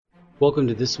Welcome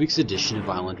to this week's edition of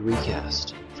Island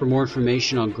Recast. For more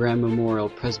information on Grand Memorial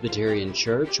Presbyterian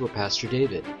Church or Pastor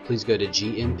David, please go to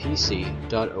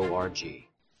gmpc.org.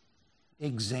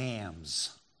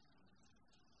 Exams.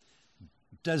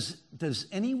 Do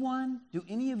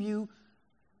any of you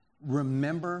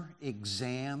remember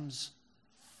exams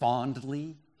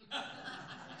fondly?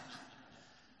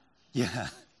 Yeah,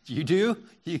 you do?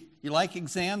 You like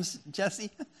exams,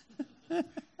 Jesse?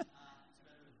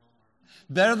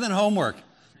 Better than homework.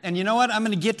 And you know what? I'm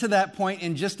going to get to that point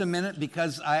in just a minute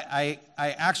because I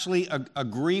actually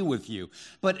agree with you.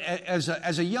 But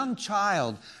as a young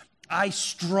child, I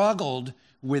struggled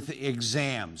with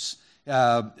exams.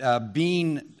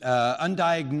 Being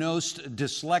undiagnosed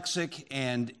dyslexic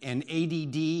and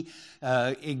ADD,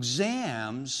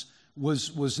 exams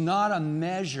was not a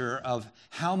measure of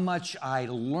how much I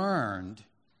learned,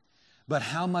 but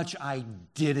how much I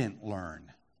didn't learn.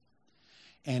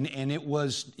 And it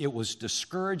was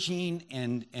discouraging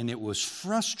and it was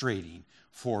frustrating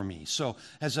for me. So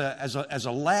as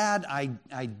a lad,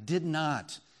 I did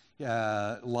not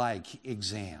like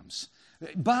exams.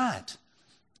 But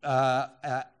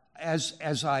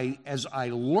as I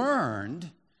learned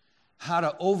how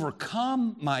to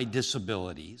overcome my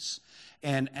disabilities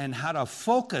and how to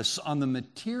focus on the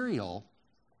material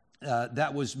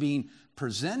that was being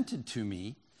presented to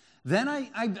me, then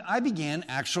I began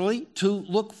actually to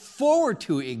look forward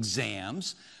to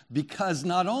exams, because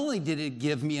not only did it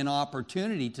give me an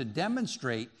opportunity to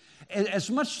demonstrate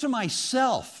as much to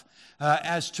myself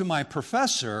as to my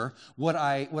professor what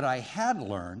I had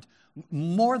learned.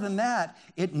 More than that,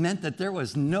 it meant that there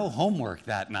was no homework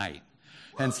that night.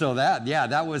 And so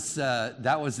that was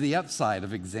the upside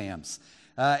of exams.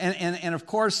 And of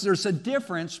course, there's a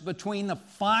difference between the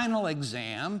final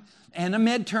exam and a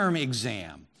midterm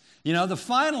exam. You know, the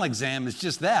final exam is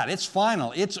just that. It's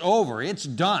final. It's over. It's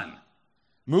done.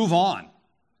 Move on.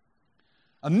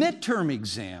 A midterm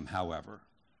exam, however,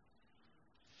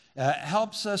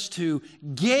 helps us to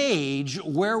gauge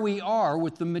where we are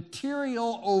with the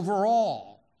material overall,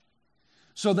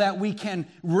 so that we can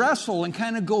wrestle and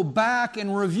kind of go back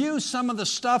and review some of the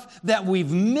stuff that we've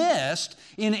missed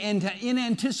in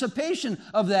anticipation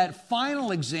of that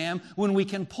final exam, when we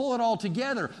can pull it all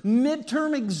together.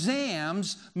 Midterm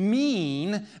exams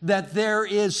mean that there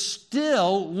is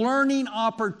still learning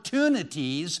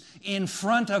opportunities in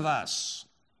front of us.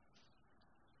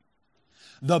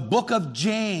 The book of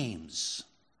James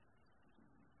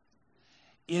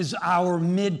is our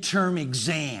midterm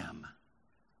exam.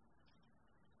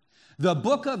 The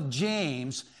book of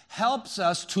James helps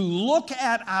us to look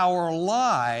at our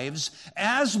lives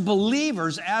as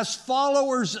believers, as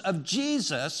followers of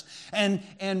Jesus, and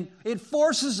it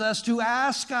forces us to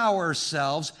ask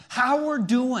ourselves how we're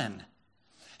doing.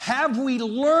 Have we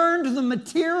learned the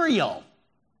material?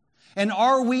 And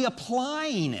are we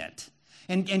applying it?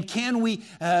 And can we do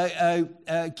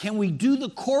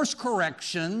the course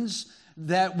corrections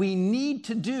that we need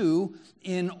to do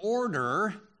in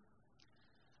order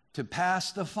to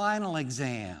pass the final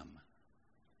exam?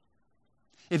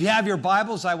 If you have your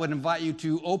Bibles, I would invite you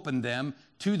to open them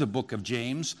to the book of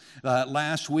James.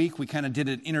 Last week, we kind of did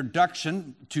an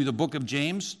introduction to the book of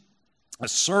James, a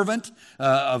servant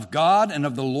of God and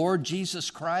of the Lord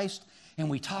Jesus Christ. And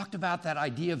we talked about that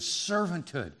idea of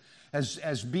servanthood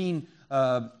as being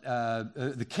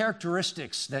the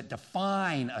characteristics that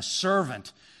define a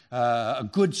servant. A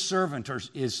good servant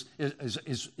is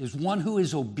one who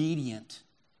is obedient,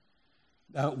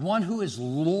 one who is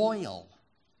loyal,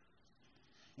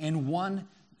 and one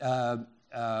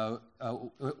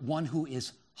who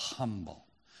is humble.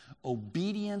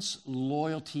 Obedience,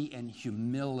 loyalty, and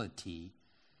humility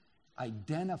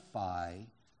identify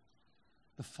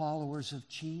the followers of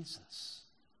Jesus.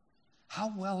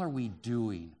 How well are we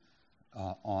doing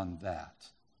on that?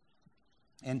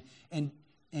 And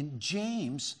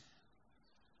James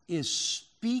is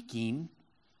speaking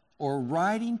or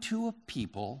writing to a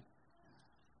people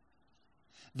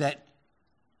that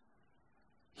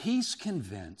he's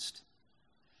convinced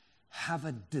have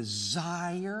a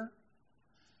desire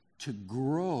to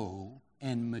grow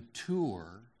and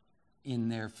mature in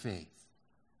their faith.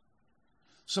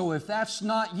 So if that's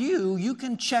not you, you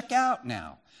can check out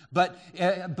now. But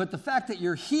the fact that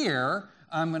you're here,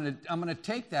 I'm going to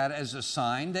take that as a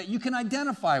sign that you can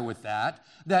identify with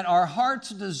that our heart's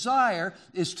desire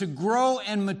is to grow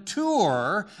and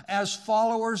mature as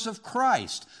followers of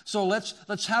Christ. So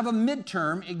let's have a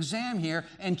midterm exam here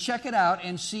and check it out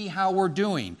and see how we're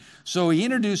doing. So he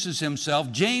introduces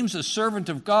himself, James, a servant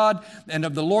of God and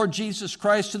of the Lord Jesus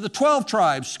Christ, to the 12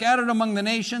 tribes scattered among the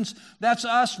nations. That's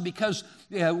us, because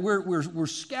We're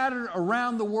scattered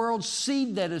around the world.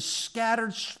 Seed that is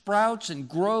scattered sprouts and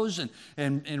grows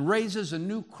and raises a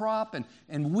new crop.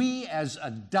 And we, as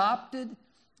adopted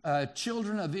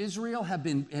children of Israel, have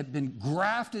been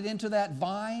grafted into that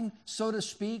vine, so to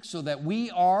speak, so that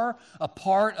we are a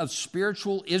part of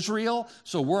spiritual Israel.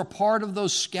 So we're a part of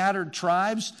those scattered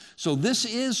tribes. So this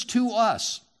is to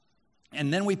us.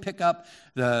 And then we pick up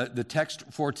the text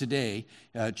for today,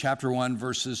 chapter 1,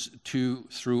 verses 2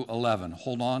 through 11.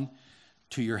 Hold on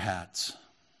to your hats.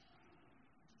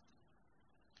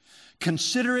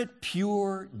 Consider it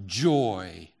pure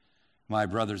joy, my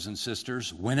brothers and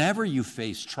sisters, whenever you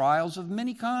face trials of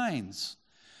many kinds,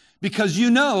 because you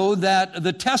know that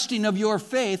the testing of your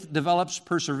faith develops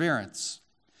perseverance.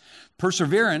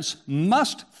 Perseverance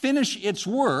must finish its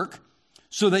work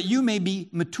so that you may be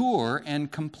mature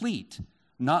and complete,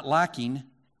 not lacking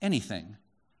anything.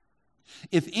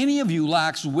 If any of you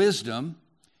lacks wisdom,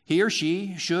 he or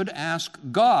she should ask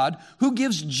God, who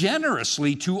gives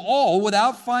generously to all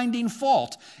without finding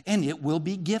fault, and it will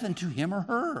be given to him or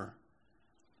her.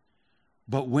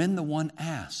 But when the one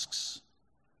asks,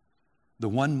 the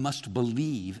one must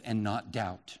believe and not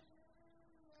doubt.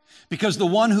 Because the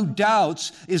one who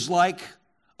doubts is like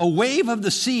a wave of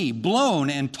the sea, blown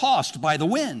and tossed by the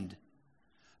wind.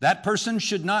 That person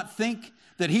should not think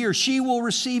that he or she will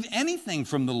receive anything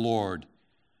from the Lord.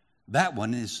 That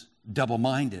one is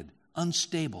double-minded,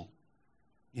 unstable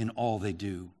in all they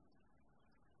do.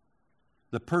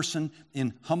 The person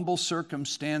in humble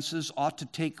circumstances ought to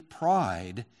take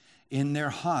pride in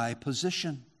their high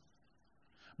position.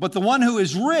 But the one who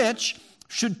is rich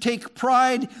should take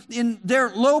pride in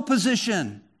their low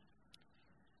position,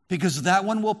 because that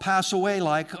one will pass away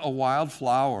like a wild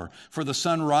flower. For the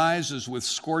sun rises with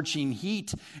scorching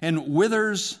heat and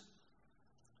withers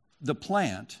the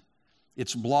plant.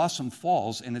 Its blossom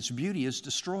falls and its beauty is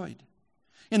destroyed.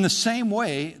 In the same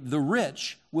way, the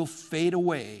rich will fade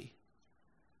away,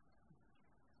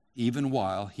 even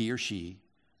while he or she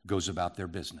goes about their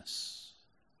business.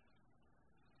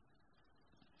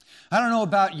 I don't know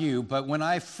about you, but when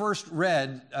I first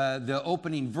read the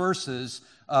opening verses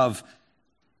of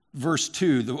verse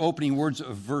 2, the opening words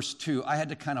of verse 2, I had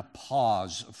to kind of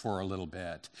pause for a little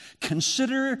bit.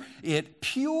 Consider it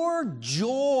pure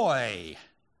joy,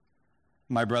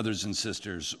 my brothers and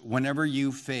sisters, whenever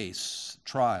you face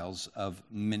trials of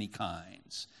many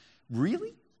kinds.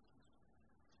 Really?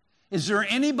 Is there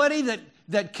anybody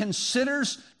that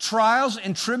considers trials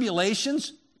and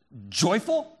tribulations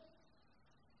joyful?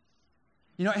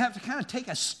 You know, I have to kind of take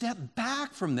a step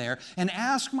back from there and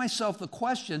ask myself the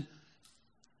question,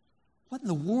 what in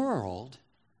the world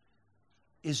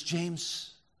is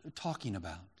James talking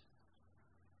about?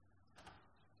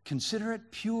 Consider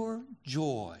it pure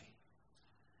joy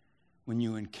when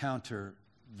you encounter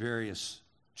various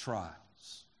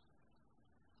trials.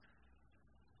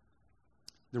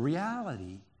 The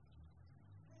reality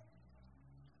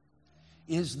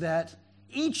is that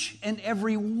each and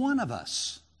every one of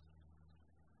us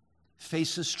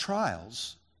faces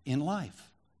trials in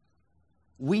life.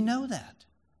 We know that.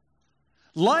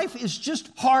 Life is just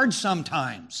hard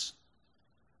sometimes.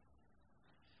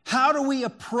 How do we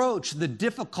approach the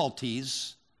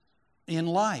difficulties in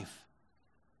life?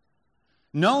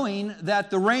 Knowing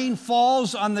that the rain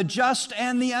falls on the just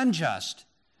and the unjust.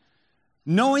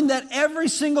 Knowing that every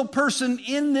single person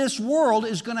in this world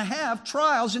is going to have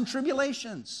trials and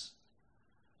tribulations.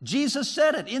 Jesus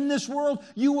said it, in this world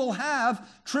you will have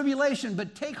tribulation,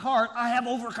 but take heart, I have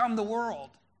overcome the world.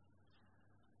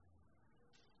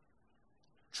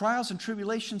 Trials and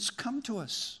tribulations come to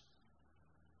us,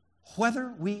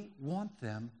 whether we want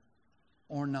them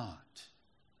or not.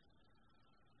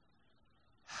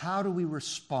 How do we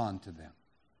respond to them?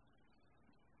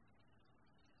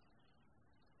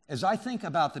 As I think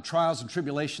about the trials and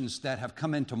tribulations that have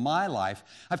come into my life,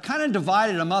 I've kind of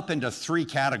divided them up into three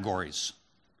categories.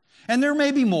 And there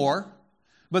may be more,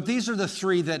 but these are the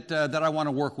three that I want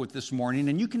to work with this morning.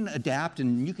 And you can adapt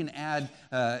and you can add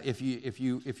if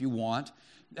you want.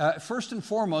 First and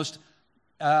foremost,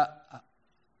 I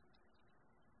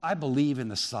believe in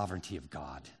the sovereignty of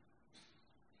God.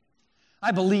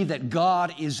 I believe that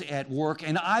God is at work,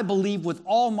 and I believe with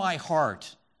all my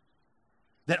heart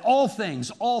that all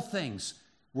things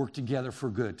work together for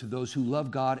good to those who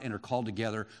love God and are called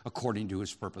together according to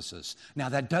His purposes. Now,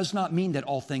 that does not mean that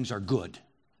all things are good,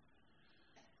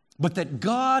 but that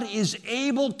God is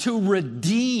able to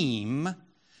redeem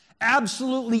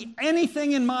absolutely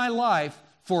anything in my life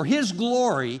for His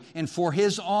glory and for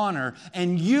His honor,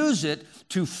 and use it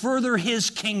to further His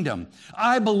kingdom.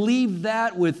 I believe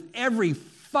that with every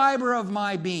fiber of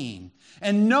my being.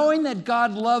 And knowing that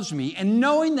God loves me and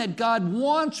knowing that God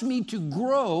wants me to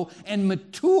grow and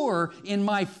mature in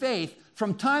my faith,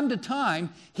 from time to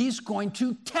time, He's going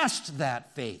to test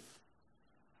that faith.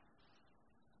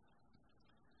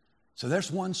 So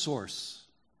there's one source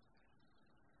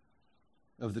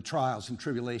of the trials and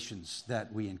tribulations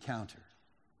that we encounter.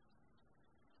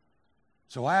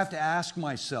 So I have to ask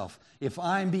myself, if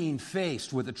I'm being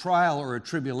faced with a trial or a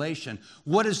tribulation,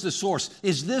 what is the source?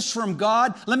 Is this from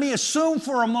God? Let me assume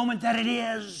for a moment that it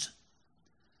is.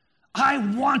 I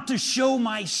want to show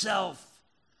myself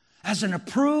as an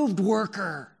approved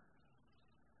worker,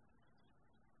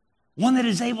 one that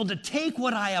is able to take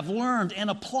what I have learned and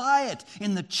apply it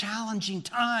in the challenging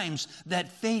times that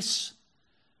face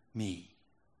me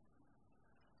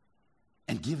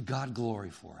and give God glory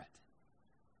for it.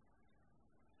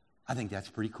 I think that's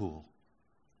pretty cool.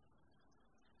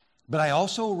 But I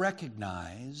also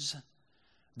recognize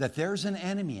that there's an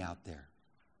enemy out there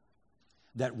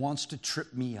that wants to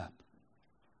trip me up.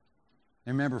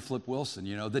 And remember Flip Wilson,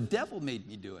 the devil made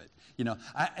me do it.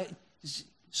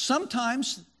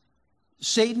 Sometimes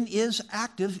Satan is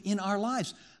active in our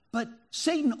lives, but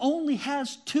Satan only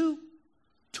has two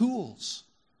tools.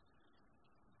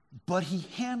 But he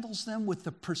handles them with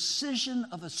the precision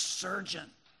of a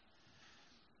surgeon.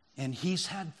 And he's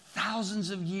had thousands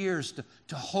of years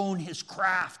to hone his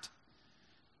craft.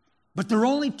 But there are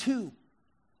only two: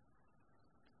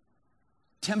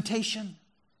 temptation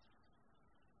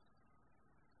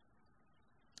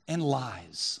and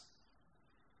lies.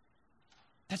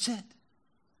 That's it.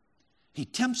 He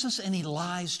tempts us and he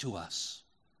lies to us.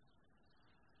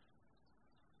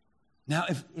 Now,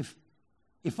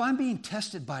 if I'm being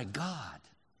tested by God,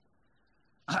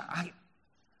 I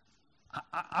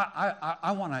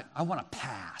want to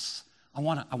pass. I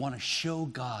want to show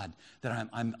God that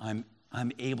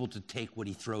I'm able to take what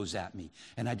He throws at me,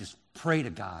 and I just pray to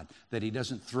God that He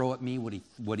doesn't throw at me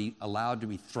what he allowed to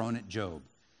be thrown at Job.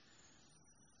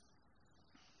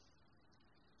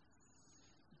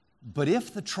 But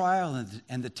if the trial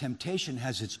and the temptation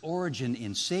has its origin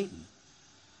in Satan,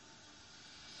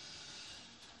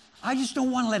 I just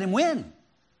don't want to let him win.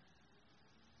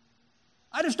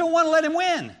 I just don't want to let him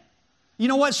win. You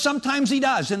know what? Sometimes he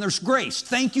does, and there's grace.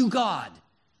 Thank you, God.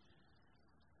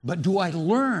 But do I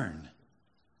learn?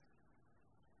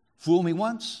 Fool me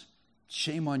once,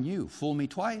 shame on you. Fool me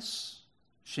twice,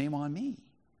 shame on me.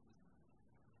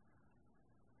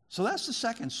 So that's the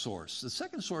second source. The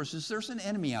second source is there's an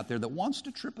enemy out there that wants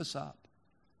to trip us up.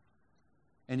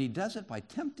 And he does it by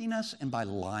tempting us and by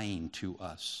lying to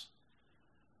us.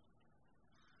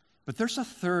 But there's a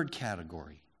third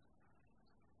category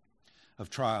of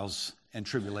trials and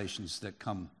tribulations that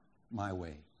come my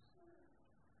way.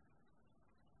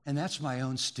 And that's my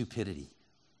own stupidity,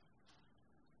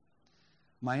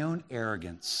 my own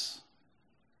arrogance,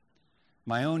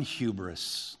 my own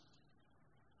hubris.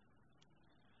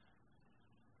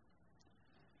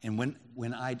 And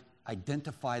when I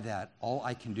identify that, all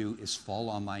I can do is fall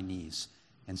on my knees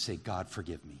and say, God,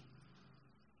 forgive me.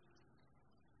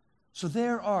 So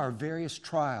there are various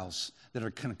trials that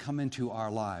are going to come into our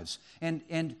lives.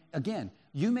 And again,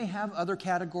 you may have other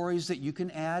categories that you can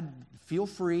add. Feel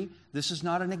free. This is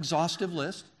not an exhaustive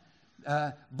list.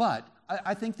 But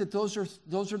I think that those are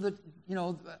the,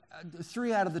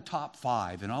 3 out of the top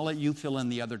 5. And I'll let you fill in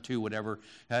the other 2, whatever,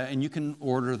 and you can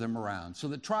order them around. So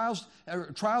the trials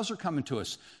are coming to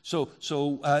us.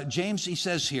 So James, he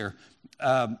says here,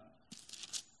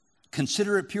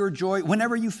 consider it pure joy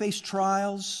whenever you face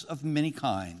trials of many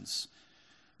kinds,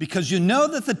 because you know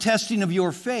that the testing of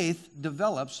your faith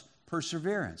develops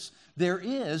perseverance. There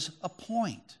is a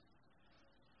point.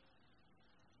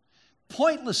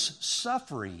 Pointless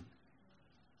suffering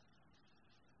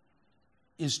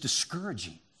is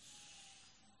discouraging.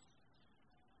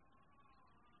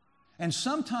 And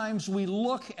sometimes we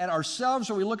look at ourselves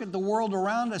or we look at the world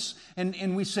around us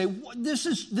and we say, this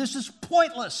is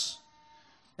pointless.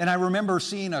 And I remember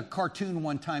seeing a cartoon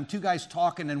one time, 2 guys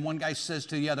talking, and one guy says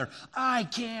to the other, I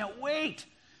can't wait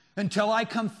until I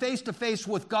come face to face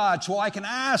with God so I can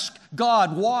ask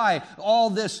God why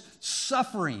all this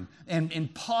suffering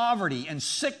and poverty and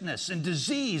sickness and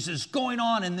disease is going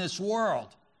on in this world.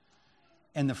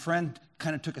 And the friend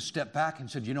kind of took a step back and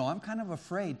said, I'm kind of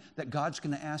afraid that God's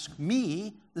going to ask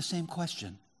me the same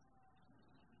question.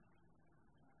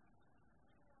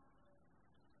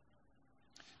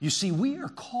 You see, we are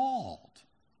called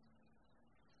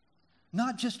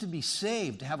not just to be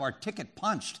saved, to have our ticket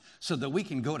punched so that we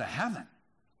can go to heaven.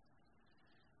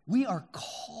 We are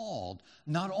called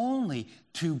not only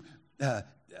to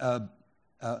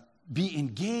be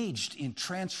engaged in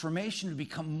transformation to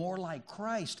become more like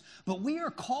Christ. But we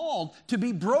are called to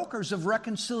be brokers of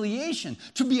reconciliation,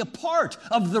 to be a part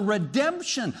of the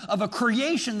redemption of a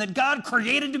creation that God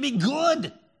created to be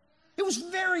good. It was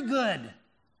very good.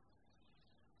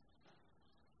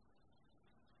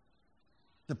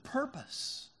 The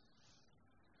purpose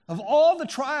of all the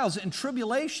trials and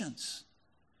tribulations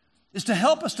is to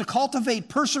help us to cultivate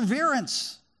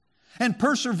perseverance. And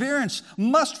perseverance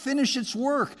must finish its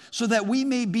work so that we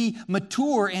may be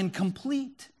mature and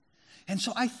complete. And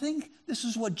so I think this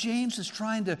is what James is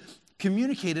trying to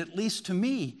communicate, at least to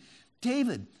me.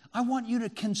 David, I want you to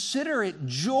consider it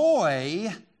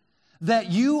joy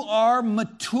that you are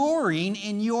maturing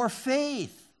in your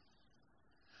faith.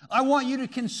 I want you to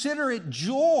consider it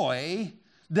joy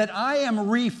that I am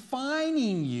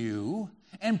refining you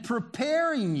and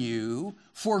preparing you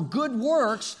for good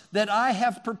works that I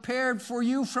have prepared for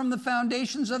you from the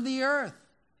foundations of the earth.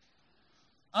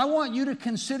 I want you to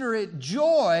consider it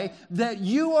joy that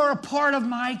you are a part of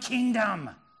my kingdom.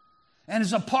 And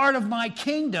as a part of my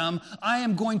kingdom, I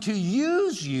am going to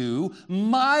use you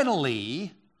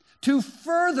mightily to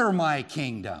further my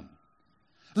kingdom.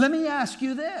 Let me ask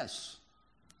you this.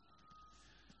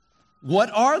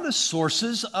 What are the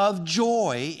sources of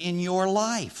joy in your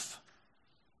life?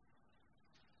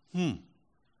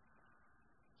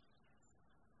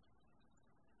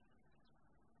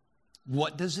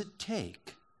 What does it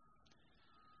take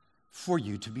for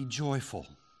you to be joyful?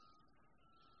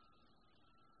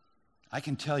 I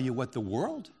can tell you what the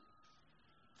world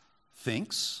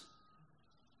thinks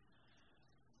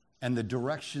and the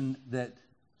direction that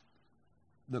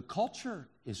the culture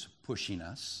is pushing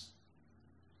us.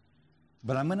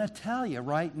 But I'm going to tell you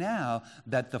right now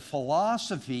that the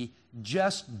philosophy,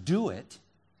 just do it,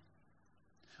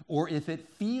 or if it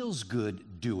feels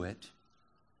good, do it,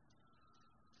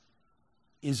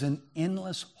 is an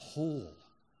endless hole.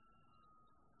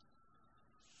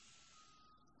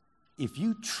 If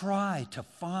you try to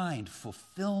find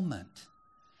fulfillment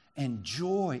and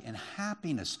joy and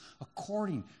happiness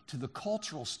according to the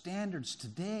cultural standards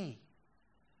today,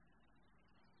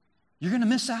 you're going to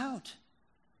miss out.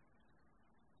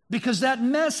 Because that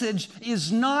message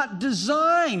is not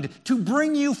designed to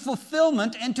bring you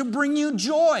fulfillment and to bring you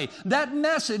joy. That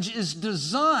message is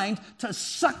designed to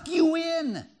suck you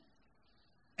in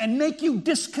and make you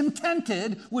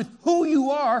discontented with who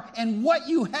you are and what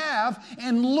you have,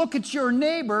 and look at your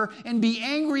neighbor and be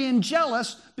angry and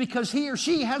jealous because he or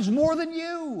she has more than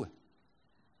you.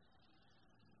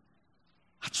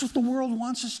 That's what the world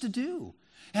wants us to do.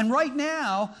 And right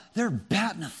now, they're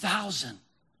batting 1,000.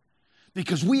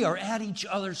 Because we are at each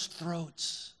other's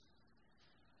throats.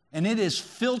 And it is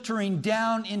filtering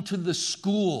down into the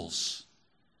schools.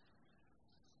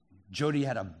 Jody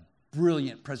had a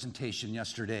brilliant presentation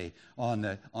yesterday on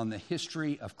the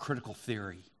history of critical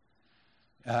theory.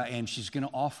 And she's going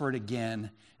to offer it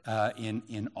again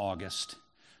in August.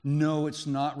 No, it's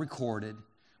not recorded.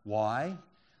 Why?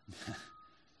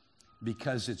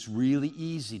 Because it's really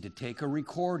easy to take a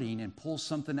recording and pull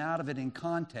something out of it in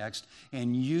context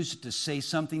and use it to say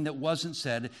something that wasn't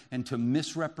said and to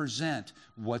misrepresent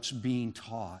what's being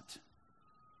taught.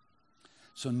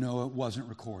 So no, it wasn't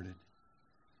recorded.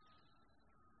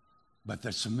 But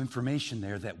there's some information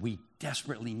there that we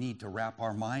desperately need to wrap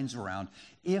our minds around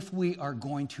if we are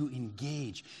going to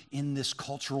engage in this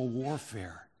cultural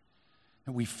warfare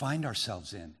that we find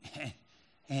ourselves in.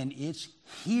 And it's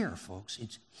here, folks.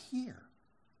 It's here.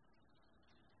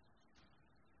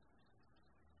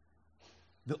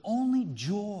 The only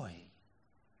joy,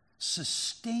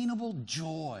 sustainable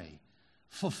joy,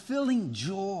 fulfilling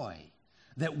joy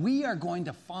that we are going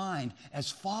to find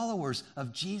as followers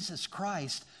of Jesus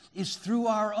Christ is through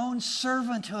our own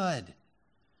servanthood.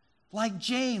 Like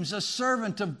James, a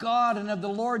servant of God and of the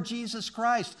Lord Jesus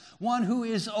Christ, one who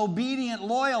is obedient,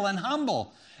 loyal, and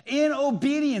humble. In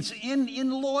obedience, in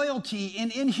loyalty,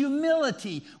 and in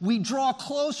humility, we draw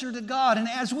closer to God. And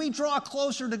as we draw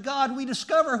closer to God, we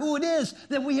discover who it is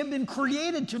that we have been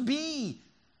created to be.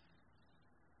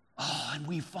 Oh, and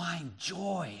we find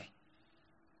joy,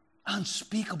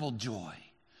 unspeakable joy.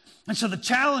 And so the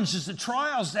challenges, the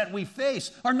trials that we face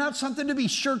are not something to be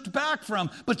shirked back from,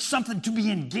 but something to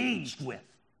be engaged with.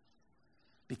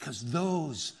 Because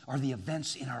those are the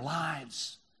events in our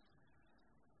lives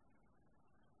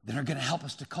that are going to help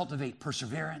us to cultivate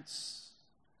perseverance,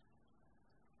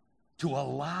 to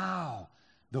allow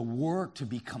the work to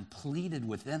be completed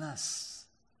within us,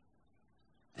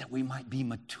 that we might be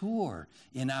mature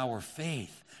in our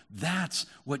faith. That's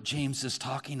what James is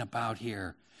talking about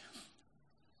here.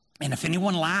 And if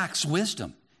anyone lacks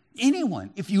wisdom,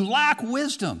 Anyone, if you lack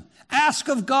wisdom, ask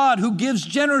of God who gives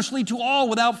generously to all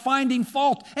without finding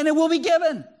fault, and it will be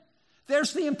given.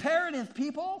 There's the imperative,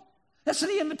 people. That's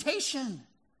the invitation.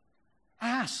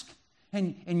 Ask,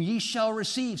 and ye shall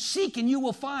receive. Seek, and you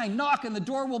will find. Knock, and the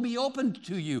door will be opened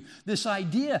to you. This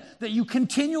idea that you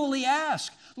continually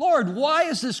ask, Lord, why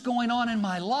is this going on in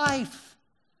my life?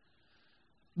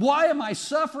 Why am I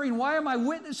suffering? Why am I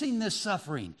witnessing this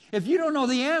suffering? If you don't know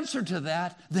the answer to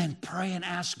that, then pray and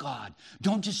ask God.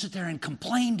 Don't just sit there and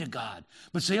complain to God,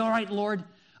 but say, all right, Lord,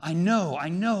 I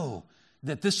know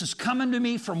that this is coming to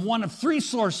me from one of three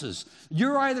sources.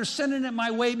 You're either sending it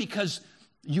my way because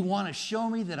you want to show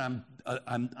me that I'm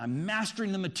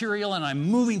mastering the material and I'm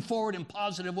moving forward in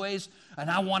positive ways,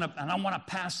 and I want to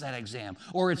pass that exam.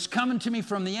 Or it's coming to me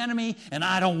from the enemy, and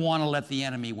I don't want to let the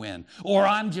enemy win. Or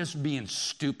I'm just being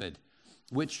stupid,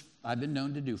 which I've been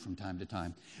known to do from time to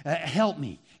time. Help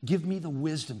me. Give me the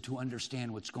wisdom to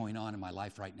understand what's going on in my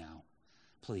life right now,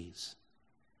 please.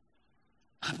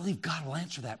 I believe God will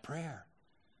answer that prayer.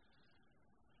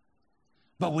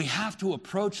 But we have to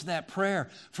approach that prayer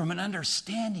from an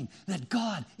understanding that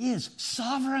God is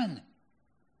sovereign.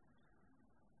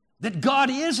 That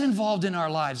God is involved in our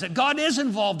lives, that God is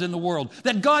involved in the world,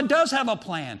 that God does have a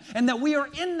plan, and that we are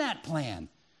in that plan.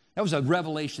 That was a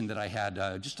revelation that I had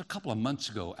just a couple of months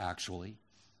ago, actually.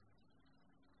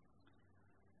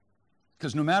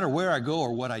 Because no matter where I go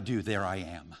or what I do, there I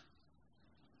am.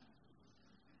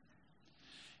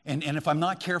 And if I'm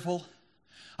not careful,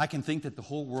 I can think that the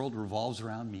whole world revolves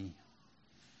around me.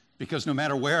 Because no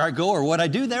matter where I go or what I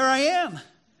do, there I am.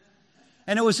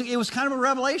 And it was kind of a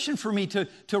revelation for me to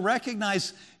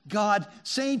recognize God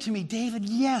saying to me, David,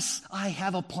 yes, I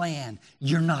have a plan.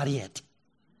 You're not it.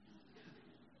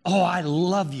 Oh, I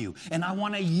love you, and I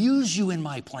want to use you in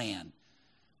my plan,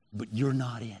 but you're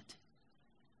not it.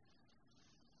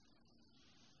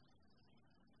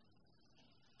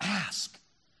 Ask.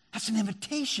 That's an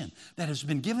invitation that has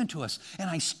been given to us. And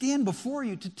I stand before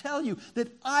you to tell you that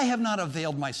I have not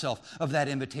availed myself of that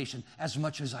invitation as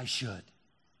much as I should.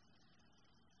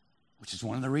 Which is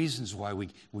one of the reasons why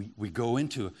we go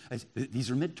into,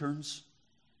 these are midterms.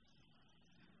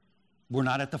 We're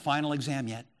not at the final exam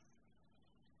yet.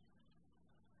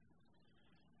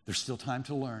 There's still time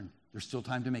to learn. There's still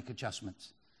time to make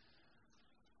adjustments.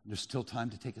 There's still time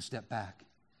to take a step back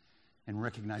and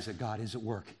recognize that God is at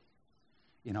work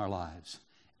in our lives.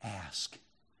 Ask.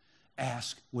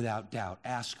 Ask without doubt.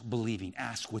 Ask believing.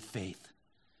 Ask with faith.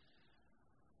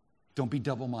 Don't be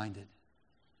double-minded.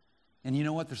 And you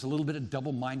know what? There's a little bit of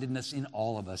double-mindedness in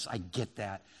all of us. I get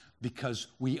that because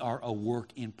we are a work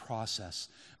in process.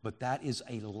 But that is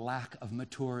a lack of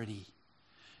maturity.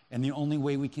 And the only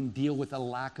way we can deal with a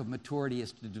lack of maturity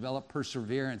is to develop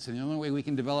perseverance. And the only way we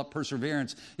can develop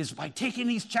perseverance is by taking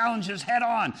these challenges head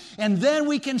on. And then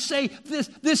we can say,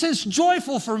 this is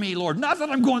joyful for me, Lord. Not that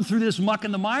I'm going through this muck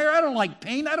and the mire. I don't like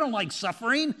pain. I don't like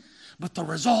suffering. But the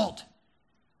result,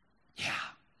 yeah,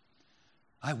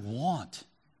 I want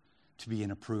to be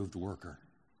an approved worker.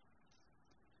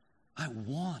 I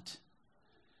want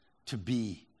to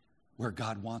be where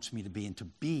God wants me to be and to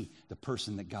be the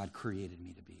person that God created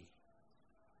me to be.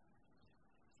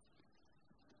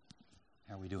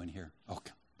 How are we doing here?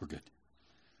 Okay, we're good.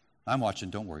 I'm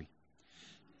watching, don't worry.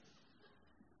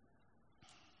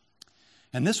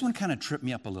 And this one kind of tripped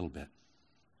me up a little bit.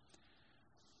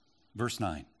 Verse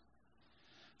 9.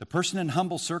 The person in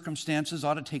humble circumstances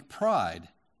ought to take pride.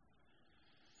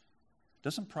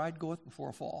 Doesn't pride goeth before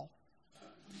a fall?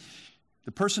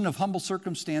 The person of humble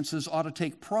circumstances ought to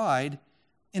take pride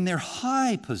in their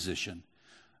high position,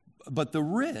 but the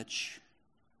rich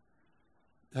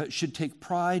should take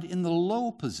pride in the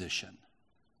low position.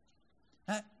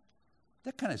 That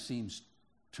kind of seems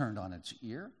turned on its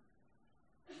ear.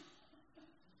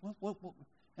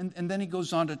 And then he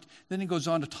goes on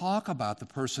to talk about the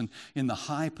person in the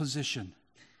high position,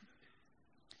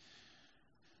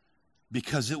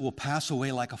 because it will pass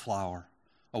away like a flower,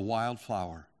 a wild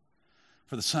flower.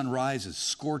 For the sun rises,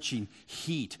 scorching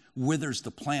heat withers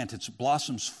the plant, its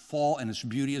blossoms fall, and its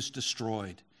beauty is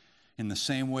destroyed. In the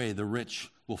same way, the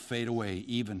rich will fade away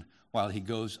even while he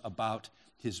goes about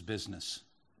his business.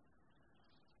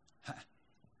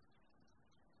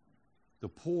 The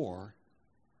poor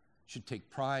should take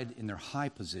pride in their high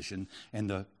position, and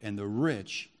the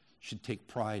rich should take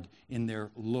pride in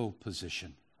their low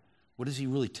position. What is he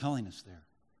really telling us there?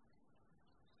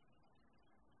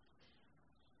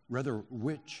 Whether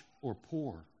rich or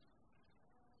poor,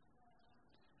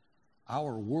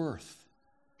 our worth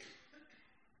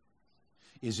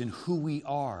is in who we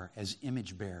are as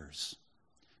image bearers,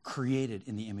 created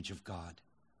in the image of God.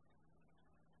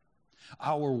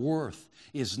 Our worth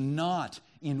is not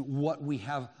in what we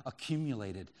have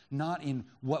accumulated, not in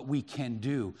what we can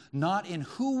do, not in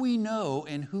who we know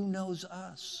and who knows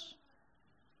us.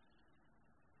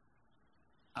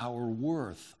 Our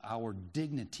worth, our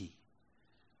dignity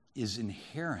is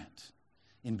inherent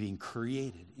in being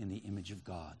created in the image of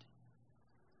God.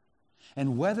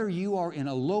 And whether you are in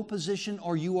a low position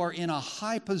or you are in a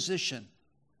high position,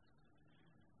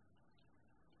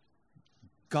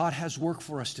 God has work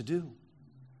for us to do.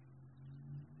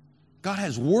 God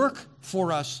has work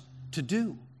for us to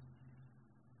do.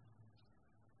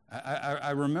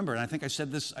 I remember, and I think I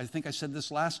said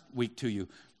this last week to you.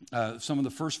 Some of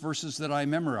the first verses that I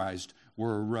memorized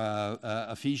were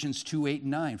Ephesians 2, 8,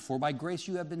 and 9. For by grace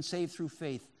you have been saved through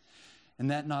faith,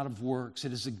 and that not of works.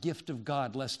 It is a gift of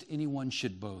God, lest anyone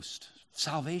should boast.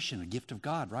 Salvation, a gift of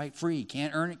God, right? Free.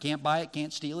 Can't earn it, can't buy it,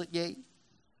 can't steal it, yay.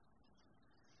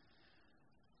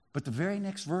 But the very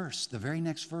next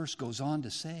verse goes on to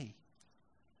say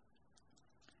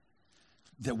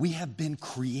that we have been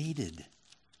created.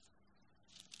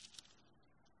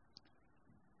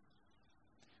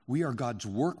 We are God's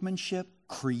workmanship,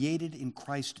 created in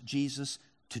Christ Jesus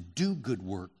to do good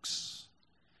works,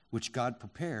 which God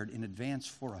prepared in advance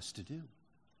for us to do.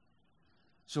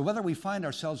 So whether we find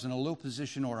ourselves in a low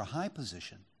position or a high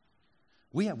position,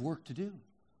 we have work to do.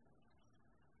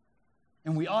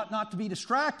 And we ought not to be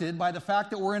distracted by the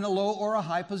fact that we're in a low or a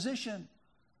high position.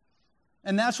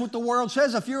 And that's what the world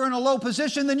says. If you're in a low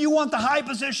position, then you want the high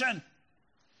position.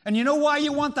 And you know why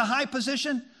you want the high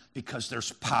position? Because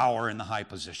there's power in the high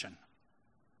position.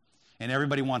 And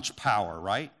everybody wants power,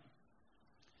 right?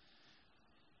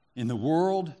 In the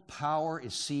world, power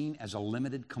is seen as a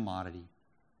limited commodity.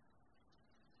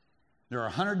 There are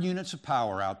 100 units of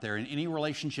power out there in any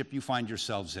relationship you find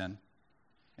yourselves in.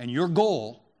 And your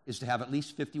goal is to have at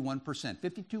least 51%.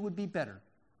 52 would be better.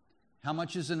 How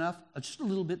much is enough? Just a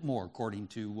little bit more, according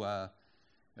to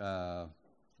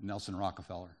Nelson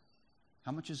Rockefeller.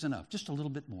 How much is enough? Just a little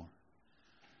bit more.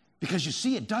 Because you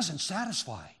see, it doesn't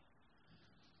satisfy.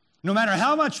 No matter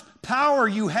how much power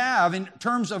you have in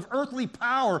terms of earthly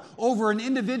power over an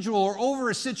individual or over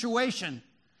a situation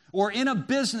or in a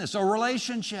business or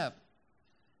relationship,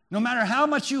 no matter how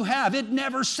much you have, it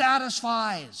never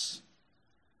satisfies.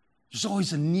 There's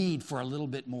always a need for a little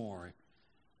bit more.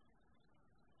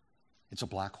 It's a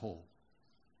black hole.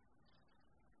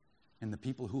 And the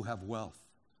people who have wealth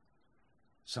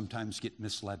sometimes get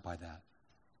misled by that.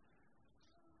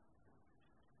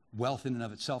 Wealth in and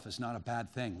of itself is not a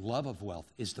bad thing. Love of wealth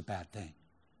is the bad thing.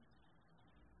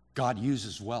 God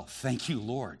uses wealth. Thank you,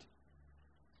 Lord.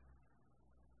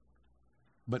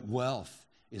 But wealth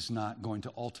is not going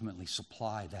to ultimately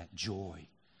supply that joy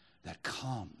that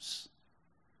comes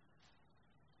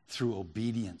through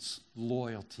obedience,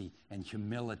 loyalty, and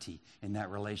humility in that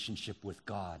relationship with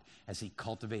God as He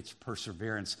cultivates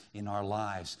perseverance in our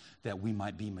lives that we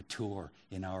might be mature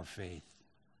in our faith.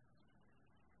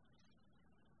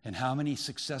 And how many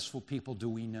successful people do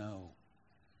we know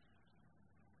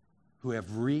who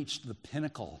have reached the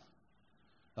pinnacle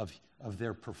of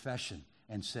their profession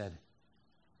and said,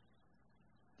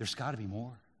 there's got to be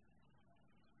more?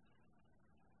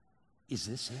 Is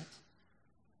this it?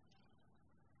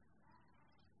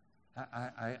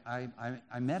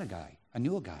 I met a guy. I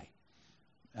knew a guy.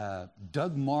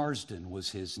 Doug Marsden was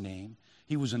his name.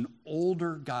 He was an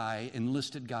older guy,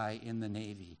 enlisted guy in the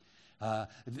Navy.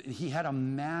 He had a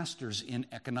master's in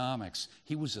economics.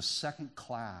 He was a second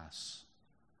class.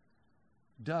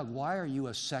 Doug, why are you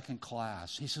a second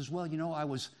class? He says, well, you know, I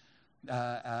was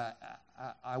a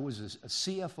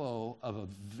CFO of a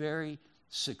very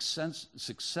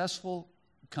successful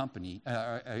company,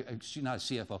 not a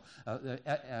CFO,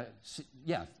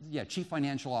 Chief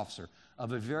Financial Officer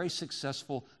of a very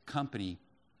successful company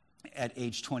at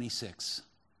age 26.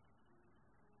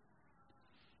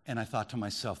 And I thought to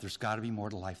myself, there's got to be more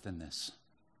to life than this.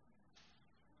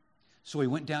 So he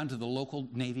went down to the local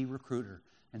Navy recruiter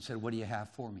and said, what do you have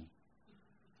for me?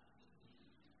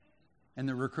 And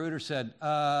the recruiter said,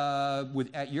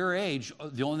 at your age,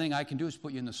 the only thing I can do is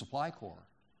put you in the supply corps.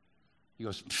 He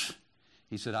goes, pfft.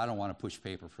 He said, I don't want to push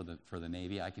paper for the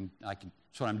Navy. I can. That's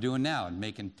what I'm doing now and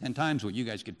making 10 times what you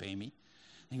guys could pay me.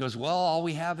 He goes, well, all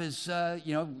we have is,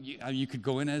 you could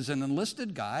go in as an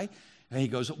enlisted guy. And he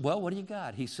goes, well, what do you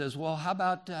got? He says, well, how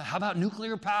about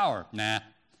nuclear power? Nah,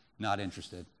 not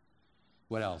interested.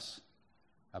 What else?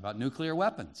 How about nuclear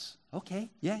weapons? Okay,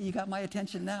 yeah, you got my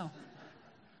attention now.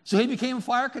 So he became a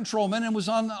fire controlman and was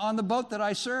on the boat that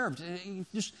I served.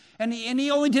 And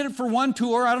he only did it for one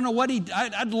tour. I don't know what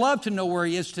I'd love to know where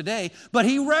he is today. But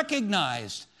he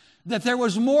recognized that there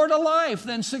was more to life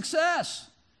than success.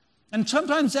 And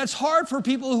sometimes that's hard for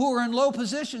people who are in low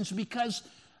positions because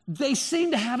they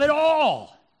seem to have it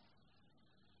all,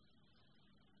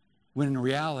 when in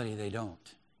reality they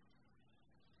don't.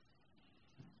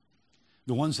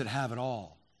 The ones that have it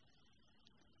all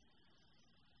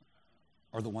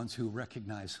are the ones who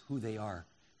recognize who they are,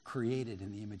 created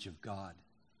in the image of God,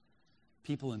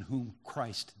 people in whom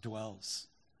Christ dwells.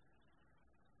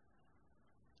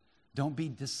 Don't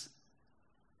be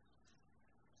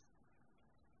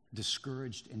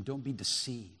discouraged, and don't be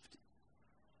deceived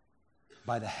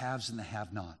by the haves and the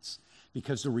have-nots,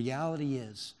 because the reality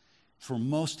is, for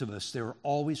most of us, there are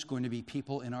always going to be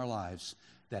people in our lives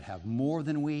that have more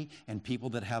than we and people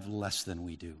that have less than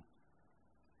we do.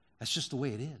 That's just the way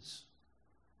it is.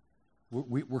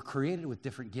 We're created with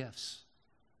different gifts.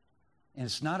 And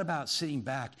it's not about sitting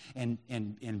back and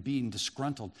being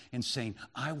disgruntled and saying,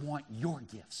 I want your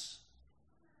gifts.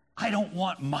 I don't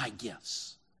want my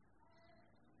gifts.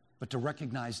 But to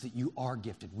recognize that you are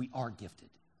gifted. We are gifted.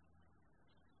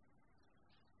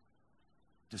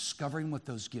 Discovering what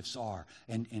those gifts are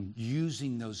and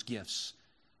using those gifts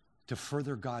to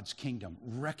further God's kingdom,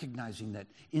 recognizing that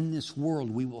in this world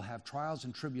we will have trials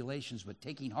and tribulations, but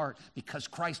taking heart because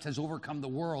Christ has overcome the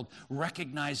world,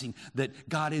 recognizing that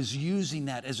God is using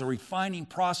that as a refining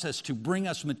process to bring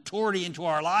us maturity into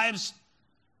our lives,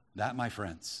 that, my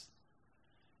friends,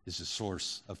 is the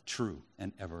source of true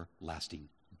and everlasting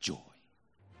joy.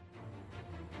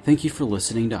 Thank you for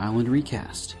listening to Island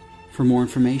Recast. For more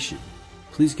information,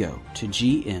 please go to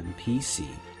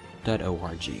gmpc.org.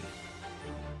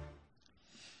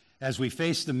 As we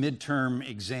face the midterm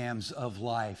exams of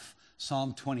life,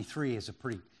 Psalm 23 is a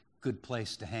pretty good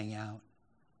place to hang out.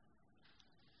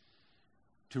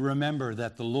 To remember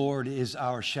that the Lord is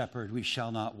our shepherd, we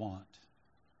shall not want.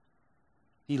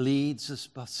 He leads us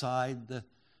beside the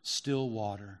still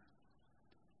water,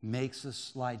 makes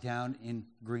us lie down in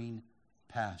green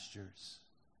pastures.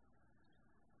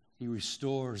 He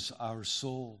restores our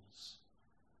souls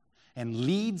and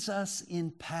leads us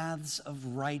in paths of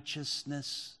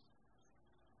righteousness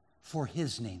for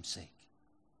His name's sake.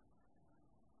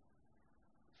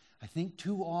 I think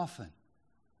too often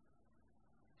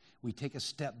we take a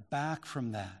step back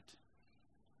from that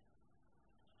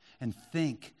and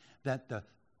think that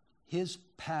His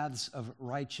paths of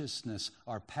righteousness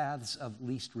are paths of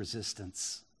least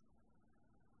resistance.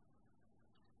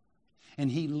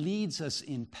 And He leads us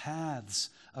in paths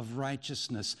of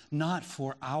righteousness, not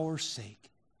for our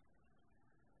sake,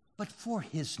 but for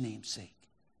His name's sake.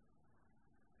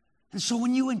 And so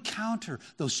when you encounter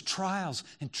those trials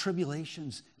and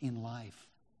tribulations in life,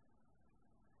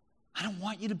 I don't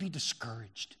want you to be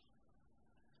discouraged.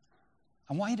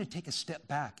 I want you to take a step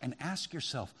back and ask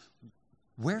yourself,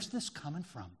 where's this coming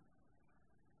from?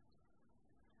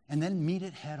 And then meet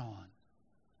it head on,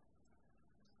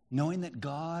 knowing that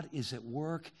God is at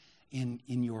work in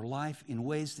your life in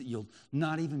ways that you'll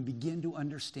not even begin to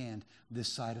understand this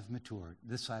side of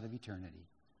eternity.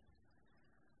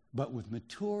 But with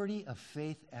maturity of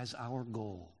faith as our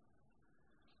goal,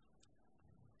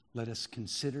 let us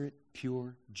consider it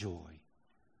pure joy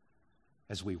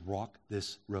as we walk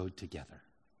this road together.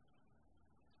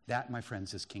 That, my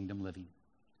friends, is kingdom living.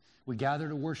 We gather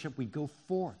to worship, we go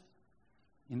forth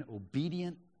in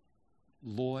obedient,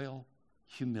 loyal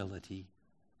humility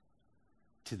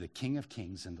to the King of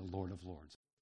Kings and the Lord of Lords.